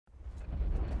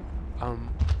Oh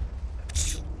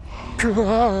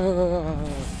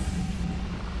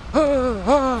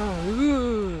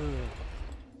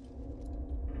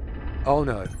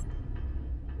no.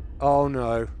 Oh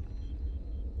no.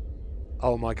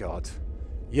 Oh my god.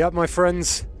 Yep, my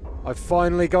friends, I've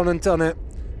finally gone and done it.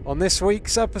 On this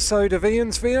week's episode of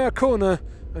Ian's VR Corner,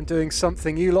 I'm doing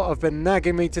something you lot have been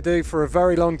nagging me to do for a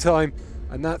very long time,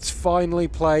 and that's finally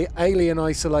play Alien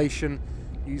Isolation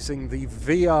using the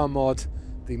VR mod,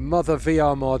 the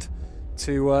MotherVR mod,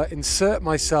 to insert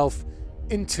myself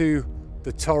into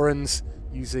the Torrens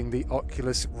using the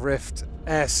Oculus Rift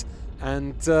S.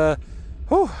 And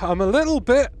I'm a little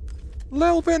bit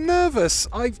nervous.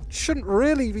 I shouldn't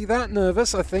really be that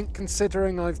nervous, I think,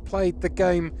 considering I've played the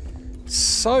game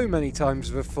so many times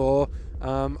before.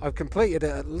 I've completed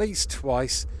it at least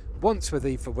twice, once with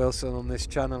Eva Wilson on this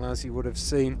channel, as you would have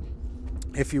seen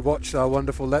if you watched our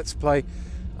wonderful Let's Play.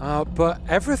 But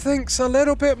everything's a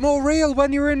little bit more real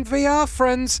when you're in VR,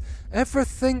 friends.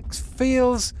 Everything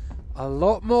feels a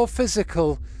lot more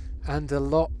physical and a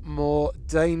lot more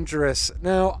dangerous.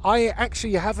 Now, I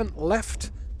actually haven't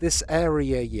left this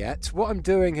area yet. What I'm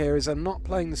doing here is I'm not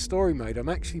playing the story mode, I'm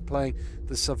actually playing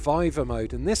the survivor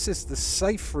mode, and this is the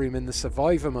safe room in the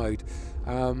survivor mode,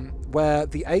 where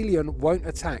the alien won't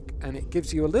attack, and it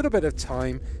gives you a little bit of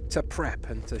time to prep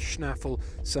and to schnaffle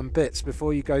some bits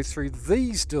before you go through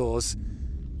these doors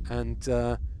and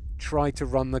try to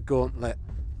run the gauntlet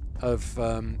of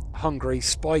hungry,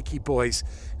 spiky boys.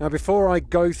 Now, before I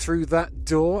go through that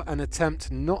door and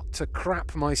attempt not to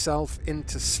crap myself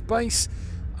into space,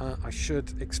 I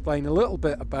should explain a little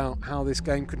bit about how this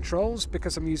game controls.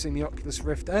 Because I'm using the Oculus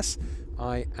Rift S,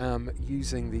 I am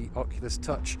using the Oculus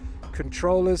Touch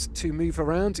controllers to move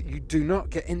around. You do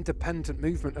not get independent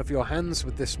movement of your hands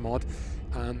with this mod.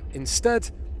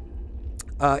 Instead,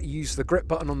 use the grip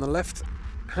button on the left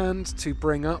hand to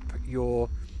bring up your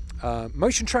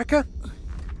motion tracker,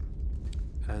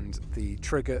 and the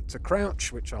trigger to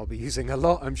crouch, which I'll be using a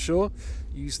lot, I'm sure.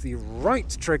 Use the right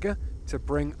trigger to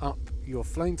bring up your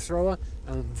flamethrower,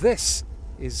 and this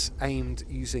is aimed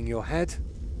using your head.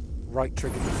 Right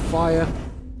trigger to fire,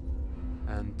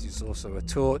 and there's also a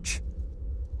torch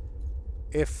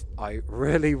if I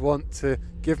really want to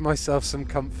give myself some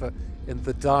comfort in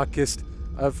the darkest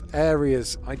of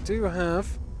areas. I do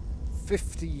have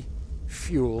 50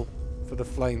 fuel for the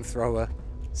flamethrower,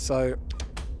 so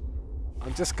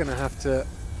I'm just gonna have to...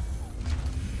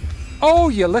 Oh,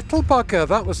 you little bugger,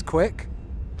 that was quick.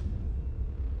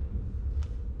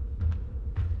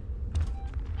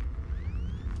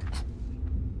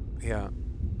 Yeah,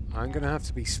 I'm gonna have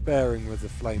to be sparing with the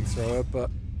flamethrower,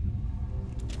 but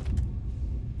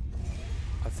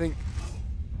I think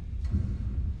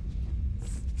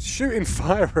shooting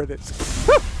fire at it...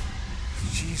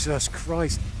 Jesus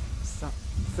Christ, that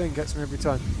thing gets me every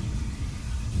time.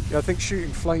 Yeah, I think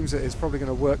shooting flames at it is probably going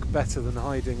to work better than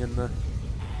hiding in the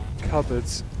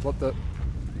cupboards. What the...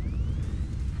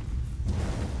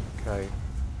 Okay.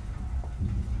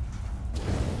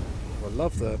 Well, I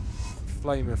love the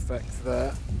flame effect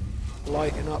there.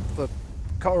 Lighting up the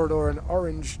corridor in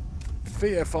orange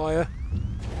fear fire.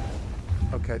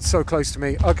 Okay, it's so close to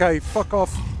me. Okay, fuck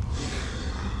off.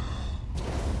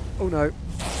 Oh no,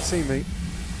 see me.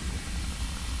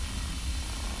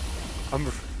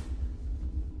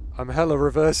 I'm hella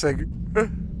reversing.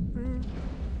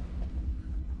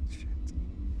 Shit.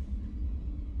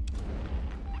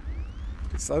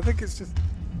 I think it's just...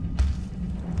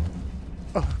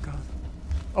 Oh god.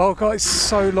 Oh god, it's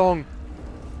so long.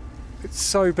 It's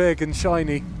so big and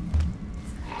shiny.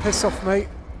 Piss off, mate.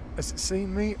 Has it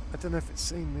seen me? I don't know if it's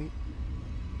seen me.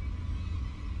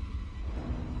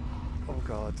 Oh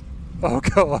god. Oh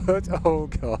god. Oh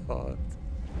god.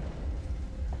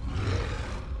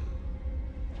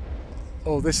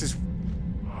 Oh, this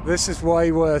is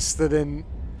way worse than in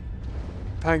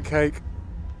Pancake.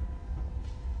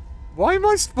 Why am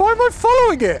I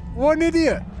following it? What an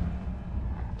idiot!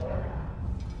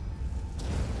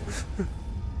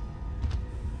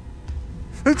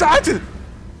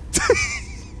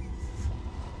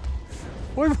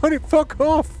 Why won't it fuck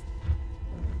off?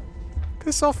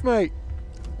 Piss off, mate.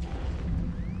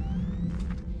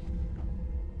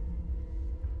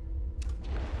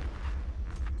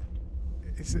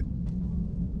 Is it...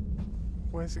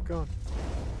 Where's it gone?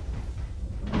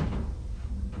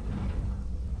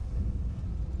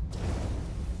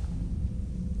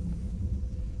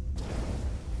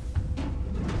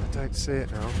 I don't see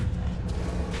it now.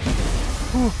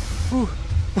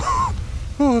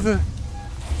 Oh, the...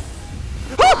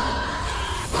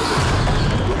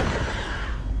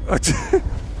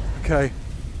 Okay.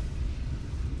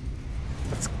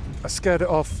 I scared it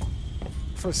off.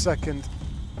 for a second.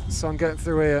 So I'm getting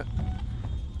through here.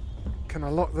 Can I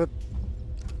lock the...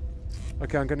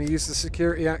 Okay, I'm going to use the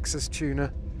security access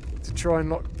tuner to try and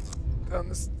lock down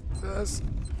the stairs.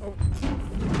 Oh.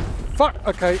 Fuck!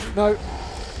 Okay, no.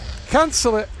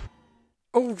 Cancel it!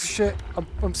 Oh shit,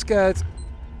 I'm scared.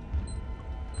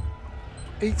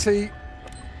 E.T.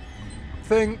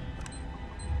 thing.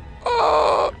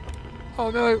 Oh! Oh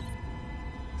no.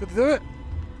 Did I do it?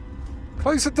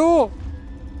 Close the door!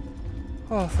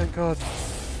 Oh, thank God.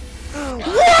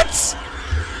 What?!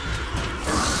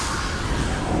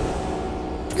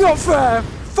 Not fair!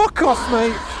 Fuck off,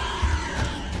 mate!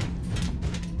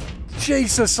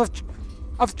 Jesus,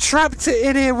 I've trapped it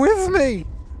in here with me!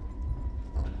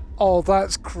 Oh,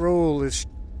 that's cruel as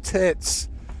tits.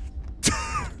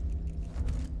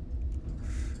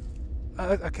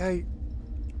 Okay.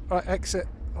 Right, exit.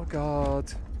 Oh,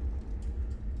 God.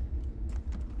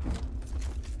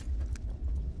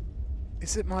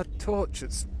 Is it my torch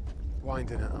that's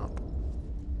winding it up?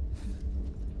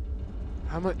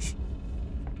 How much...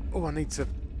 Oh, I need to...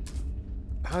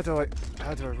 How do I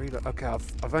reload? Okay,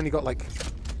 I've only got like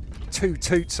 2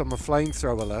 toots on my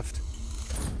flamethrower left,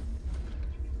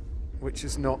 which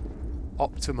is not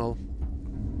optimal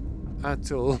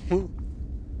at all.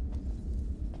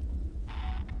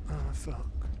 Oh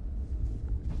fuck!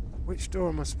 Which door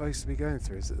am I supposed to be going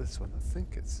through? Is it this one? I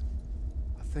think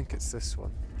it's this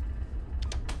one.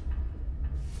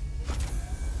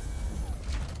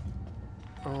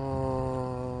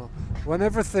 Oh, when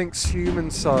everything's human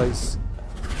size,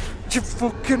 you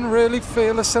fucking really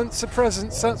feel a sense of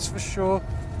presence, that's for sure.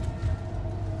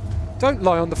 Don't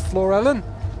lie on the floor, Ellen.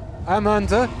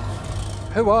 Amanda.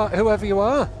 Whoever you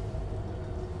are.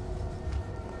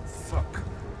 Fuck.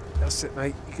 That's it,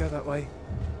 mate. You go that way.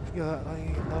 You go that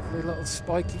way, you lovely little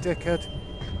spiky dickhead.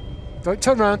 Don't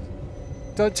turn around.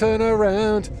 Don't turn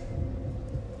around.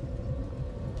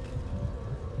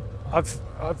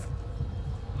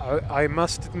 I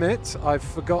must admit, I've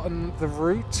forgotten the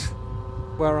route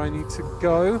where I need to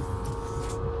go.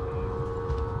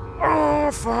 Oh,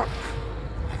 fuck.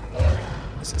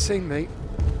 Has it seen me?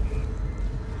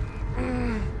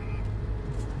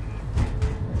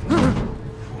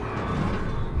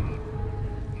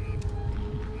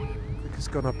 It's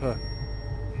gone up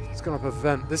a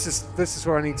vent. This is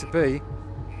where I need to be.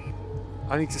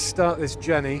 I need to start this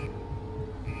Jenny.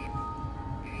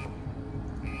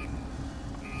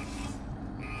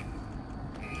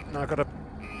 Now I've got to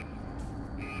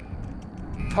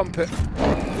pump it.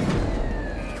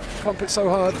 Pump it so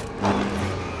hard.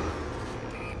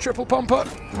 Triple pumper.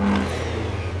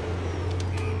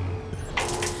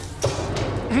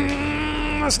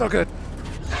 That's not good.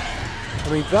 I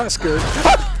mean, that's good.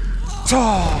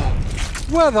 Oh,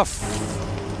 where the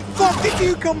fuck did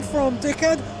you come from,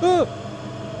 dickhead? Ooh.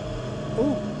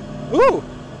 Ooh.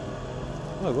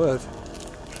 My word.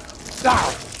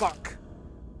 Ah, fuck.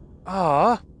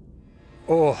 Ah.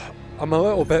 Oh, I'm a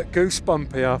little bit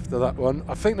goosebumpy after that one.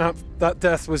 I think that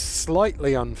death was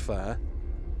slightly unfair.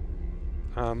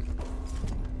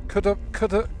 Could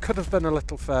have been a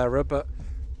little fairer, but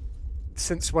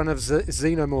since when have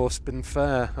xenomorphs been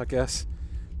fair? I guess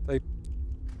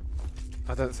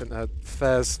I don't think they're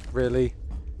fair's really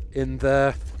in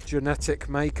their genetic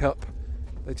makeup.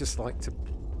 They just like to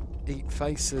eat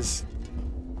faces.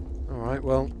 All right,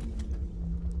 well,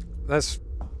 there's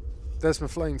my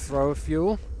flamethrower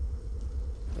fuel.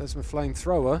 There's my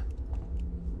flamethrower.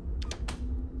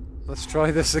 Let's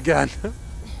try this again.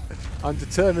 I'm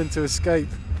determined to escape.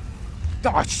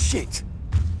 Oh, shit!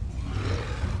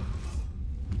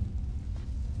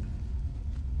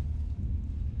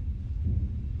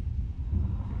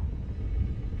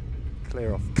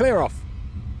 Clear off. Clear off!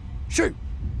 Shoot!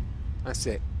 That's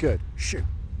it. Good. Shoot.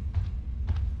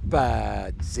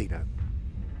 Bad Xeno.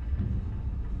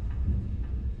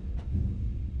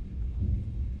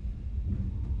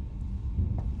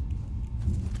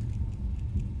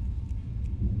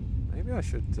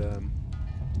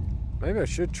 Maybe I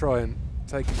should try and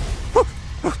take it.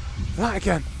 That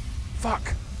again.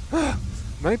 Fuck.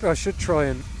 Maybe I should try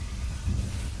and...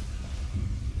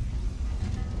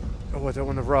 Oh, I don't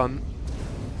want to run.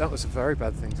 That was a very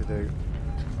bad thing to do.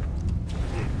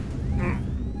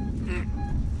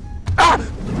 Ah!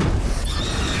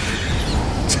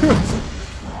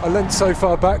 I leant so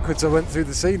far backwards I went through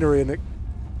the scenery and it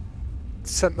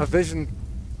sent my vision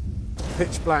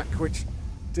pitch black, which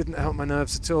didn't help my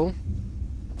nerves at all.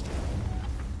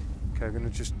 Okay, I'm gonna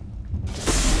just...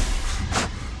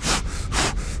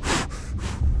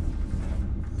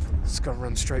 Just gotta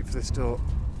run straight for this door.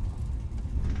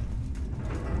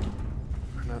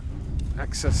 I'm gonna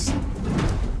access...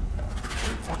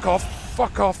 Fuck off!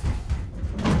 fuck off!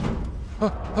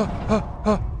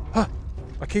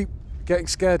 I keep getting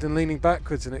scared and leaning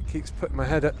backwards and it keeps putting my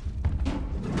head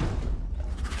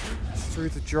through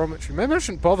the geometry. Maybe I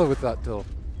shouldn't bother with that door.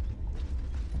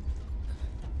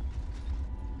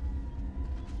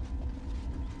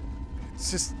 It's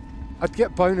just, I'd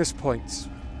get bonus points,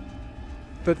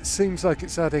 but it seems like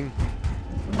it's adding...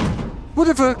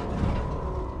 Whatever!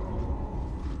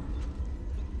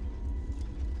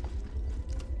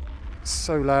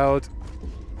 So loud.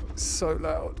 So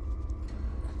loud.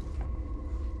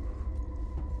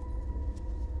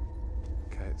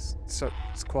 Okay,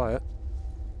 it's quiet.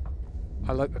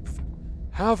 I like...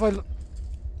 How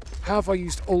have I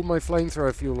used all my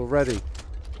flamethrower fuel already?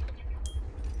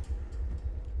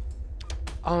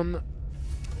 Unfucking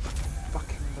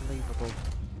believable.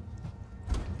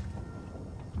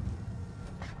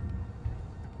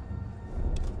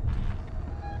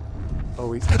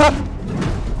 Oh, he's... Ah!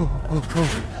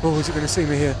 Oh, is it going to see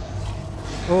me here?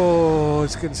 Oh,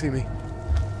 it's going to see me.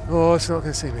 Oh, it's not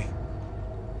going to see me.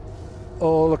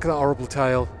 Oh, look at that horrible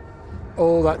tail.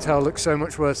 Oh, that tail looks so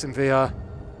much worse in VR.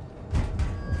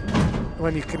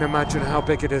 When you can imagine how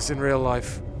big it is in real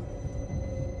life.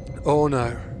 Oh,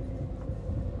 no.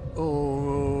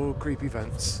 Oh, creepy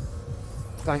vents.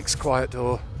 Thanks, quiet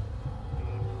door.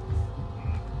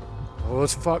 Oh,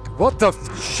 it's fuck. What the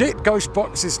shit, ghost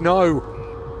boxes? No!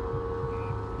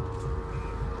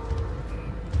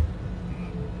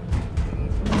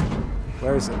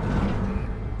 Where is it?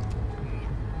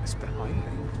 It's behind me.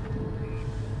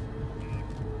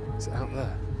 Is it out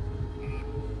there?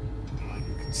 Right,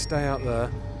 you can stay out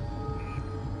there.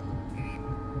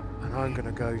 And I'm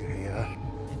gonna go here.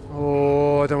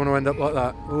 Oh, I don't want to end up like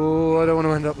that. Oh, I don't want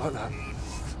to end up like that.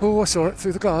 Oh, I saw it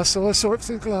through the glass. Oh, I saw it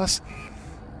through the glass.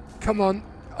 Come on.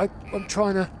 I'm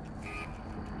trying to...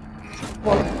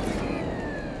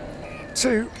 1,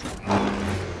 2,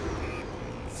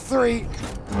 3...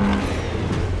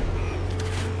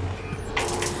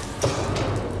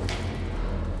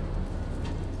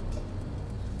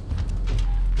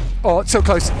 Oh, it's so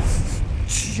close.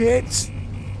 Shit.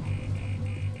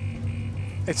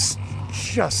 It's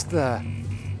just there.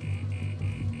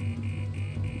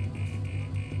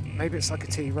 Maybe it's like a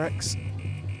T-Rex.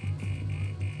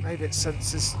 Maybe it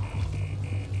senses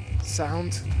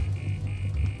sound.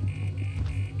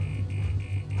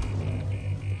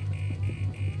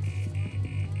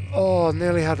 Oh,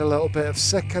 nearly had a little bit of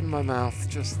sick in my mouth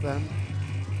just then.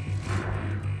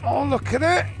 Oh, look at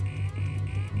it.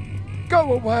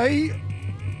 Go away!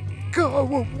 Go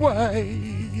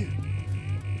away!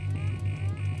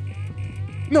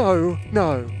 No,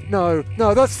 no, no,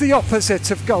 no, that's the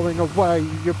opposite of going away,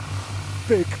 you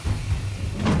big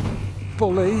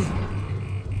bully.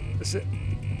 Is it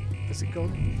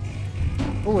gone?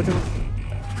 Oh, I don't...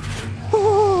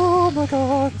 Oh my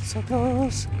god, it's so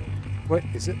close! Wait,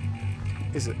 is it?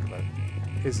 Is it though?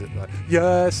 Is it though?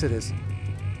 Yes, it is.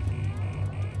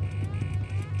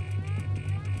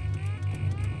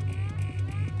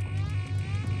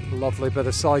 Lovely bit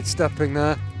of sidestepping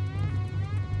there.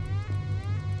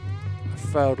 I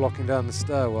failed locking down the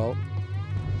stairwell.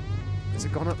 Has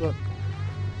it gone up? Look.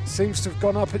 Seems to have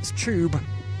gone up its tube.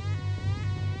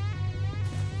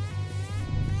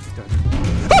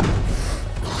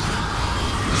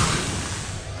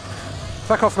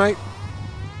 Back off, mate.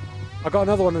 I got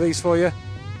another one of these for you.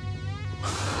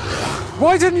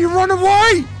 Why didn't you run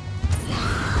away?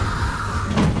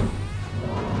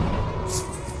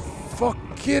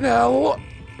 Fucking hell!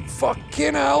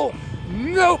 Fucking hell!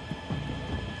 Nope!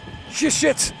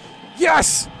 Shit!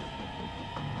 Yes!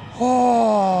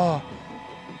 Oh!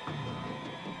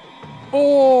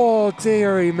 Oh,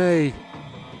 dearie me!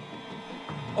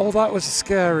 Oh, that was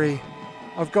scary.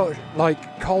 I've got,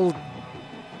 like, cold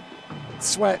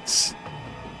sweats.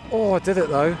 Oh, I did it,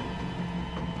 though.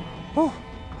 Oh,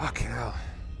 fucking hell.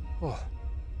 Oh.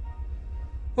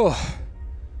 Oh.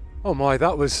 Oh my,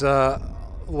 that was,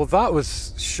 well, that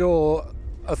was sure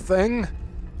a thing.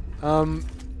 I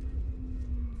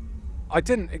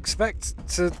didn't expect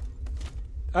to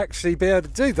actually be able to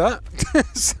do that.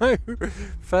 So,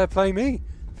 fair play me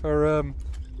for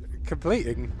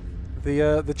completing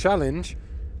the challenge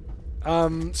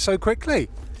so quickly.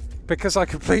 Because I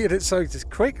completed it so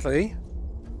quickly,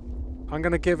 I'm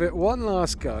going to give it one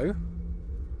last go,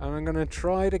 and I'm going to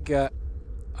try to get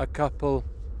a couple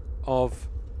of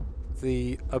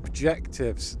the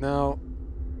objectives. Now,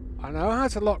 I know how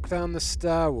to lock down the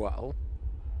stairwell.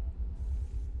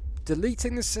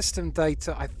 Deleting the system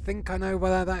data, I think I know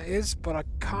where that is, but I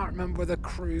can't remember where the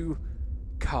crew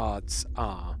cards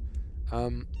are.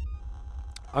 I'm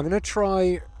going to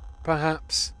try,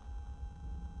 perhaps,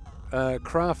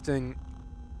 crafting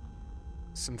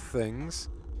some things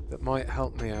that might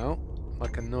help me out,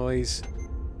 like a noise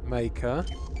maker.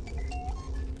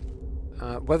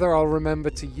 Whether I'll remember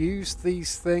to use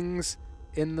these things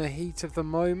in the heat of the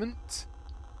moment,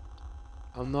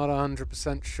 I'm not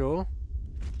 100% sure.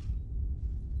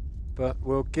 But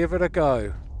we'll give it a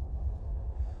go.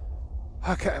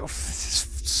 Okay, oh, this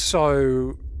is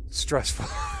so stressful.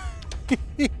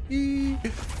 The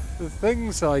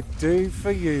things I do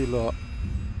for you lot.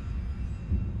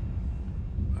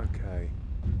 Okay.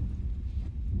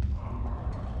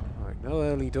 Right, no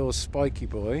early doors spiky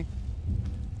boy.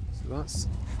 So that's...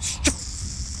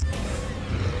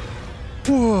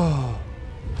 Whoa!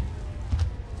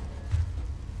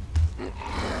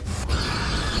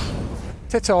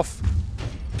 Tit off.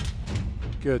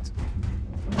 Good.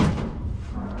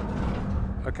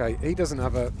 Okay, he doesn't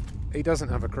have a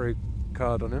crew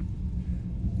card on him.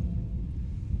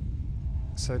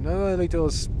 So no early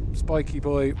doors spiky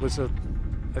boy was a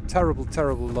terrible,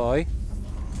 terrible lie.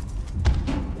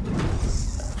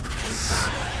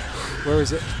 Where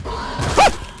is it?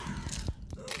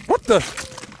 What the?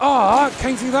 Ah, it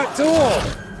came through that door.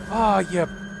 Ah, you.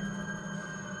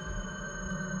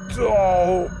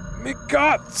 Oh, me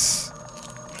guts.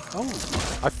 Oh,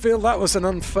 I feel that was an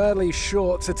unfairly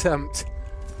short attempt.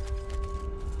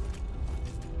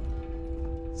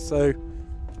 So,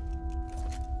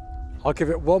 I'll give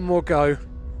it one more go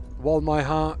while my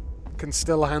heart can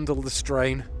still handle the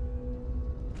strain.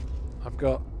 I've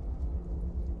got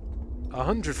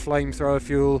 100 flamethrower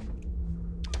fuel.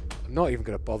 I'm not even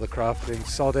going to bother crafting.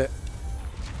 Sod it.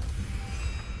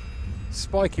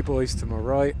 Spiky boys to my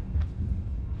right.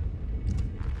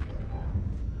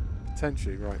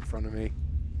 Potentially right in front of me.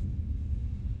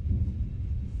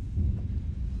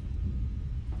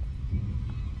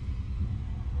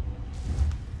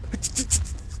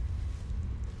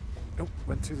 Oh,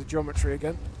 went through the geometry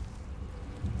again.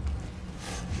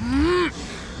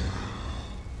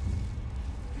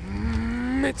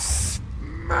 It's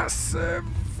massive.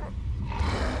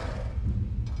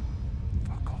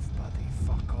 Fuck off, buddy.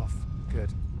 Fuck off.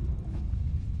 Good.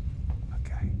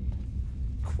 Okay.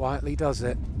 Quietly does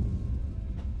it.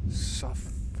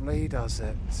 Softly does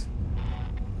it.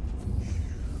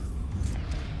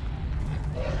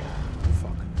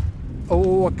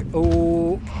 Oh, fuck.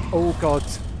 Oh, God.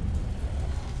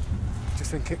 Do you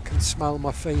think it can smell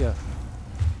my fear?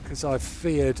 Because I've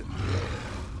feared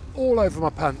all over my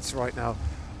pants right now.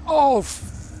 Oh,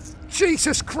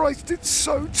 Jesus Christ, it's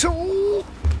so tall!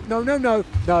 No, no, no,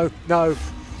 no, no.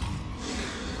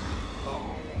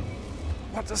 Oh,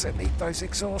 what does it need those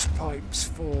exhaust pipes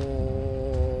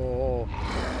for?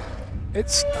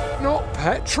 It's not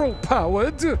petrol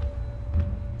powered!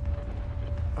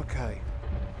 Okay.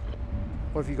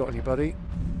 What have you got, anybody?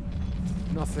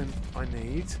 Nothing I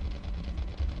need.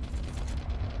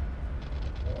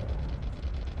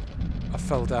 I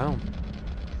fell down.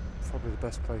 Probably the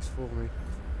best place for me.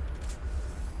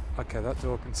 Okay, that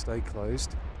door can stay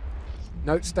closed.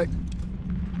 No, stay.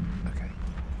 Okay.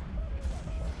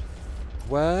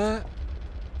 Where?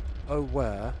 Oh,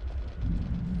 where?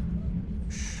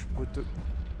 Shh.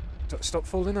 Stop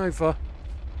falling over.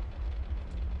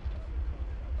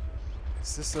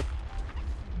 Is this a...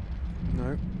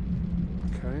 No.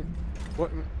 Okay.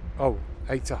 What? Oh,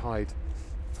 A to hide.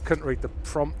 Couldn't read the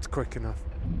prompt quick enough.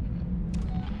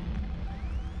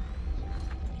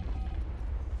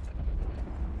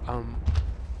 I'm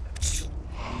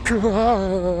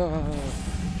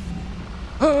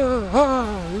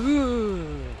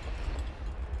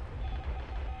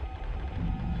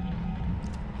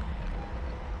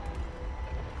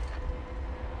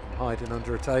hiding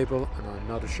under a table, and I'm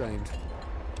not ashamed.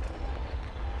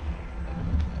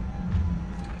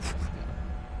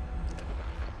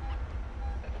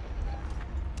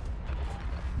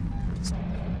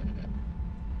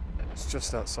 It's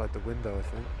just outside the window, I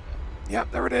think.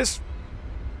 Yep, there it is.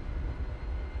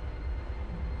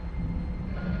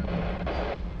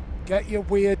 Get your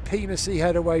weird penisy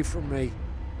head away from me.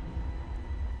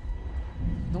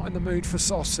 Not in the mood for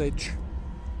sausage.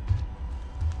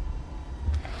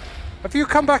 Have you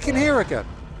come back in here again?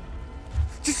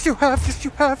 Yes, you have. Yes,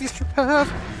 you have. Yes, you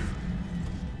have.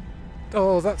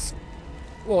 Oh, that's...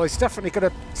 Well, it's definitely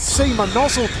going to see my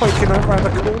nozzle poking around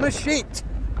the corner. Shit.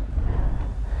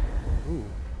 Ooh.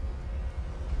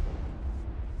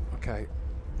 Okay.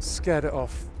 Scared it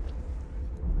off.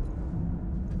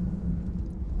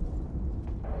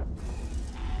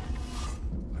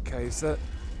 Okay, is that...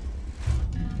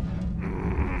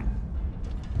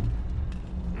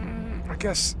 I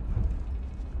guess...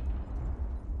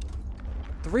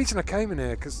 The reason I came in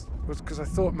here, because was because I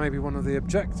thought maybe one of the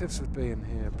objectives would be in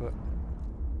here, but...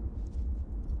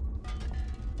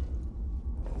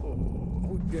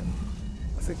 Oh, yeah.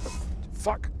 I think...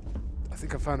 Fuck! I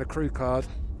think I found a crew card.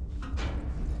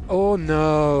 Oh,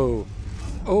 no!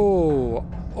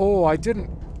 Oh, I didn't...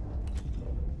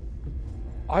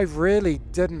 I really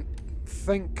didn't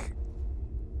think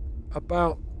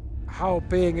about how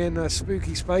being in a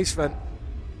spooky space vent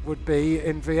would be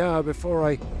in VR before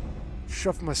I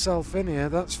shoved myself in here,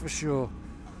 that's for sure.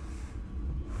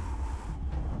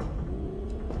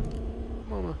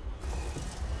 Mama.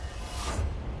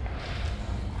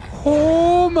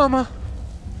 Oh, mama!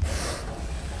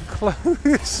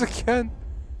 Close again.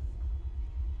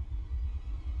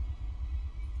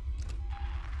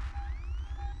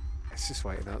 It's just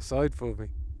waiting outside for me.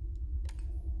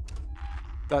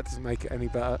 That doesn't make it any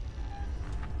better.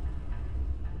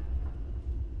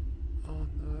 Oh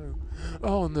no.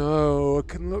 Oh no, I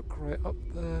can look right up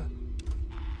there.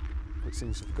 It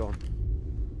seems to have gone.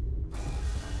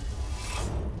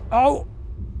 Oh!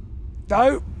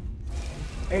 No!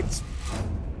 It's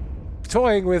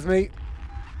toying with me.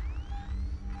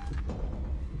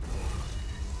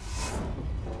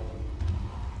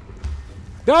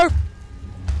 No!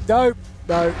 No!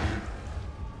 No!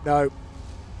 No!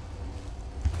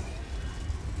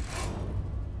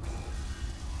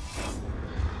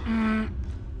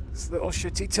 This little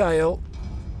shitty tail.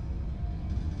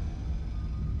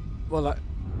 Well,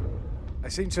 I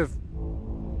seem to have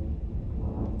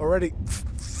already...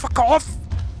 Fuck off!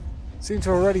 Seem to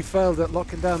have already failed at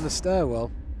locking down the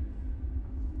stairwell.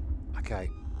 Okay.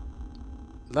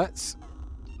 Let's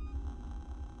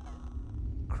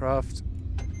craft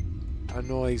a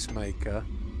noisemaker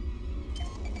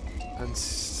and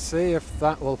see if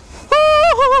that will...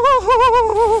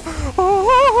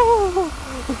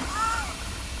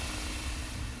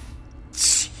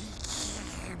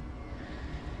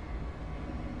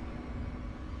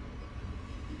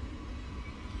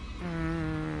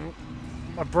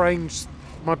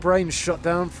 My brain's shut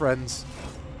down, friends.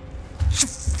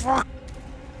 Fuck!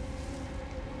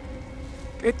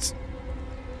 It's...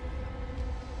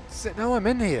 Now I'm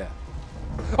in here.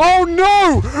 Oh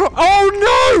no! Oh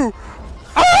no!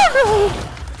 Oh no!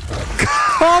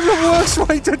 Oh, the worst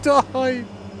way to die!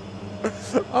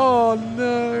 Oh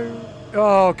no!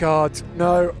 Oh god,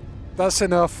 no. That's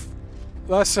enough.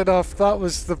 That's enough. That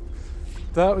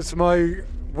was my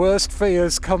worst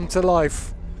fears come to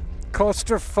life.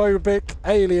 Claustrophobic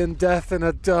alien death in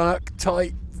a dark,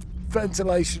 tight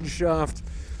ventilation shaft.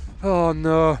 Oh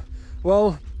no.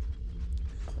 Well,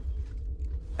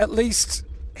 at least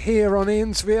here on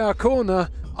Ian's VR Corner,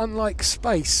 unlike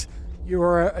space, you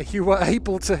were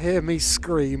able to hear me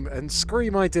scream, and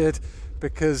scream I did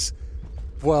because,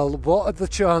 well, what are the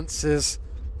chances?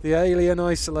 The Alien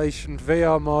Isolation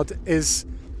VR mod is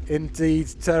indeed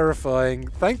terrifying.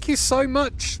 Thank you so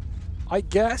much, I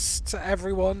guess, to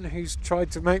everyone who's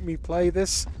tried to make me play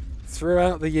this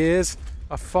throughout the years.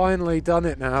 I've finally done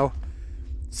it now,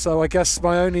 so I guess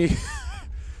my only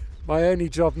my only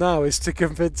job now is to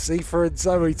convince Aoife and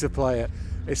Zoe to play it.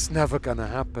 It's never gonna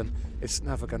happen. It's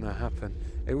never gonna happen.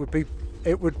 It would be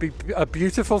a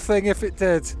beautiful thing if it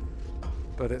did,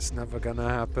 but it's never gonna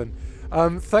happen.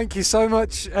 Thank you so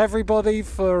much, everybody,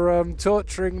 for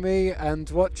torturing me and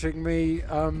watching me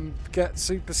get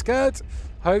super scared.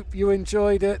 Hope you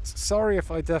enjoyed it. Sorry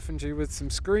if I deafened you with some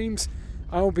screams.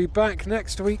 I'll be back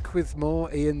next week with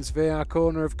more Ian's VR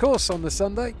Corner, of course, on the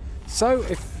Sunday. So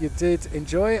if you did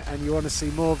enjoy it and you want to see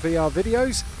more VR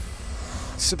videos,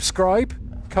 subscribe.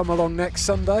 Come along next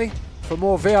Sunday for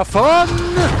more VR fun!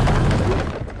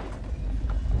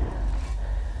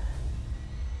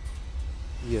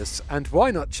 Yes, and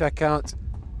why not check out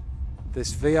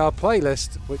this VR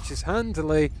playlist, which is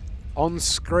handily on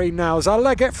screen now as I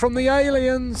leg it from the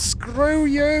aliens. Screw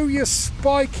you, you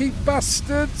spiky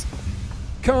bastard!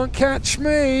 Can't catch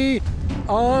me!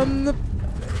 I'm the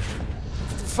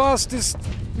fastest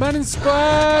man in space!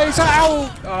 Ow!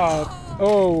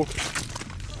 Oh.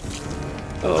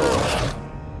 Oh.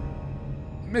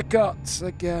 My guts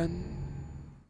again.